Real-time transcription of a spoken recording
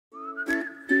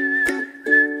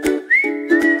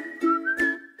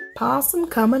Possum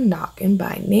Come, a-Knockin'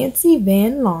 by Nancy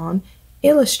Van Lawn,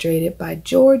 illustrated by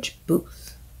George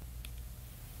Booth.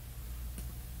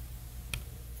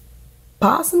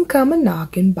 Possum Come,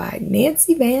 a-Knockin' by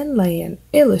Nancy Van Lawn,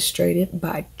 illustrated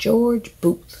by George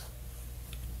Booth.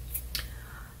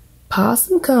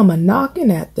 Possum come a-knockin'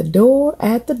 at the door,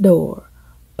 at the door.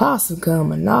 Possum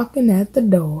come a-knockin' at the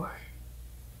door.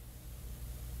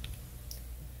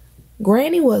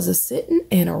 Granny was a-sittin'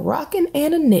 and a-rockin'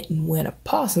 and a-knittin' when a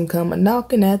possum come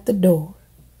a-knockin' at the door.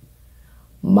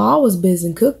 Ma was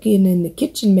busy cookin' in the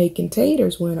kitchen making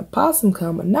taters when a possum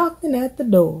come a-knockin' at the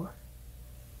door.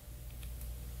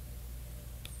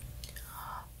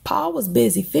 Pa was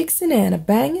busy fixin' and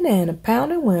a-bangin' and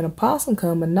a-poundin' when a possum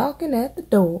come a-knockin' at the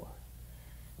door.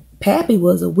 Pappy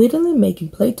was a-whittlin' making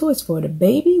play toys for the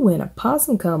baby when a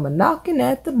possum come a-knockin'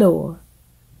 at the door.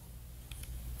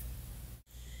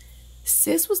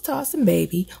 Sis was tossin'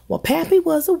 baby while Pappy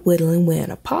was a-whittlin'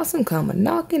 when a possum come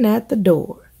a-knockin' at the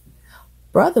door.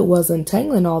 Brother was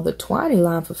untangling all the twiny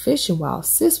line for fishin' while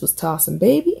Sis was tossin'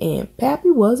 baby and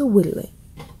Pappy was a-whittlin'.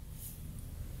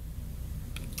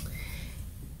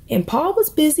 And Pa was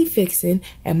busy fixin',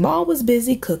 and Ma was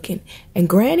busy cookin', and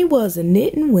Granny was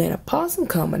a-knittin' when a possum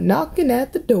come a-knockin'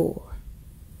 at the door.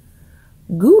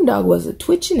 Goondog was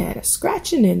a-twitchin' and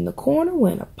a-scratchin' in the corner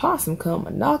when a possum come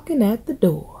a-knockin' at the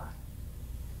door.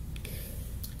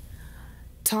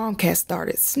 Tomcat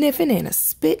started sniffin' and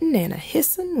a-spittin' and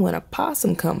a-hissin' when a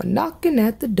possum come a-knockin'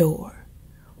 at the door.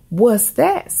 "What's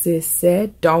that?" Sis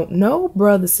said. "Don't know,"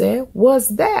 Brother said. "What's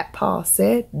that?" Pa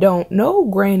said. "Don't know,"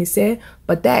 Granny said.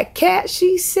 "But that cat,"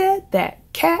 she said, "that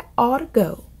cat ought to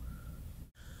go."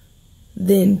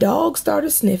 Then Dog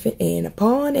started sniffing and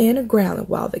a-pawing and a-growling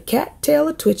while the cat tail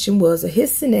a-twitching was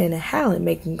a-hissing and a-howling,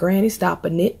 making Granny stop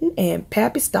a-knitting and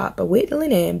Pappy stop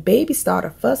a-whittling and Baby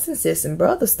started fussing, Sis and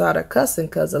Brother started cussing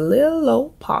 'cause a little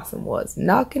old possum was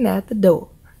knocking at the door.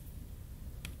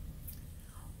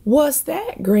 "What's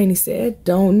that?" Granny said.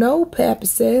 "Don't know," Pappy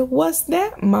said. "What's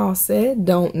that?" Ma said.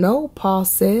 "Don't know," Pa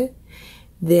said.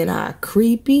 Then I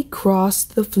creepy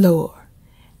crossed the floor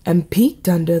and peeked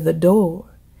under the door.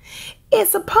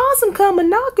 "It's a possum come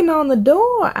a-knockin' on the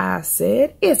door," I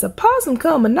said. "It's a possum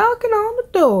come a-knockin' on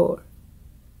the door."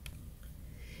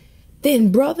 Then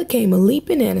Brother came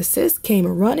a-leapin' and a Sis came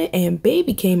a-runnin' and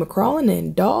Baby came a-crawlin'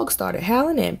 and Dog started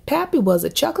howlin' and Pappy was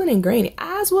a-chucklin' and Granny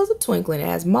eyes was a-twinklin'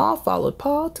 as Ma followed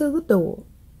Pa to the door.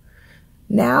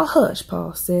 "Now hush,"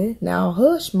 Pa said. "Now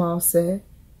hush," Ma said.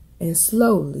 And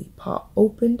slowly Pa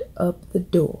opened up the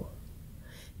door.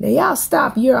 "Now y'all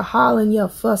stop your hollering, your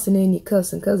fussing, and your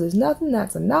cussing, 'cause there's nothing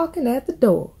that's a-knockin' at the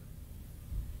door."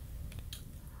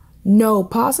 "No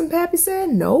possum," Pappy said.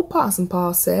 "No possum,"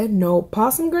 Pa said. "No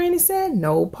possum," Granny said.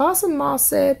 "No possum," Ma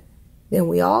said. Then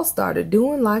we all started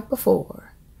doing like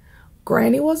before.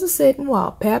 Granny was a-sitting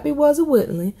while Pappy was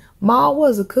a-whittling. Ma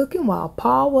was a-cooking while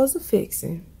Pa was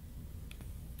a-fixing.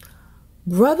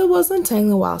 Brother was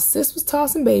untangling while Sis was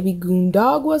tossing baby.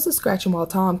 Goondog was a-scratching while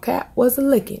Tomcat was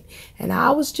a-licking. And I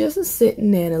was just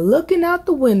a-sitting and a-looking out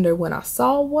the window when I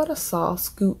saw what I saw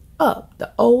scoot up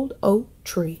the old oak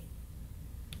tree.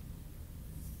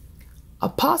 A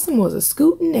possum was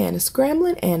a-scootin' and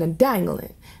a-scramblin' and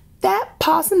a-danglin'. That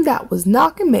possum that was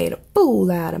knockin' made a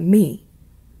fool out of me.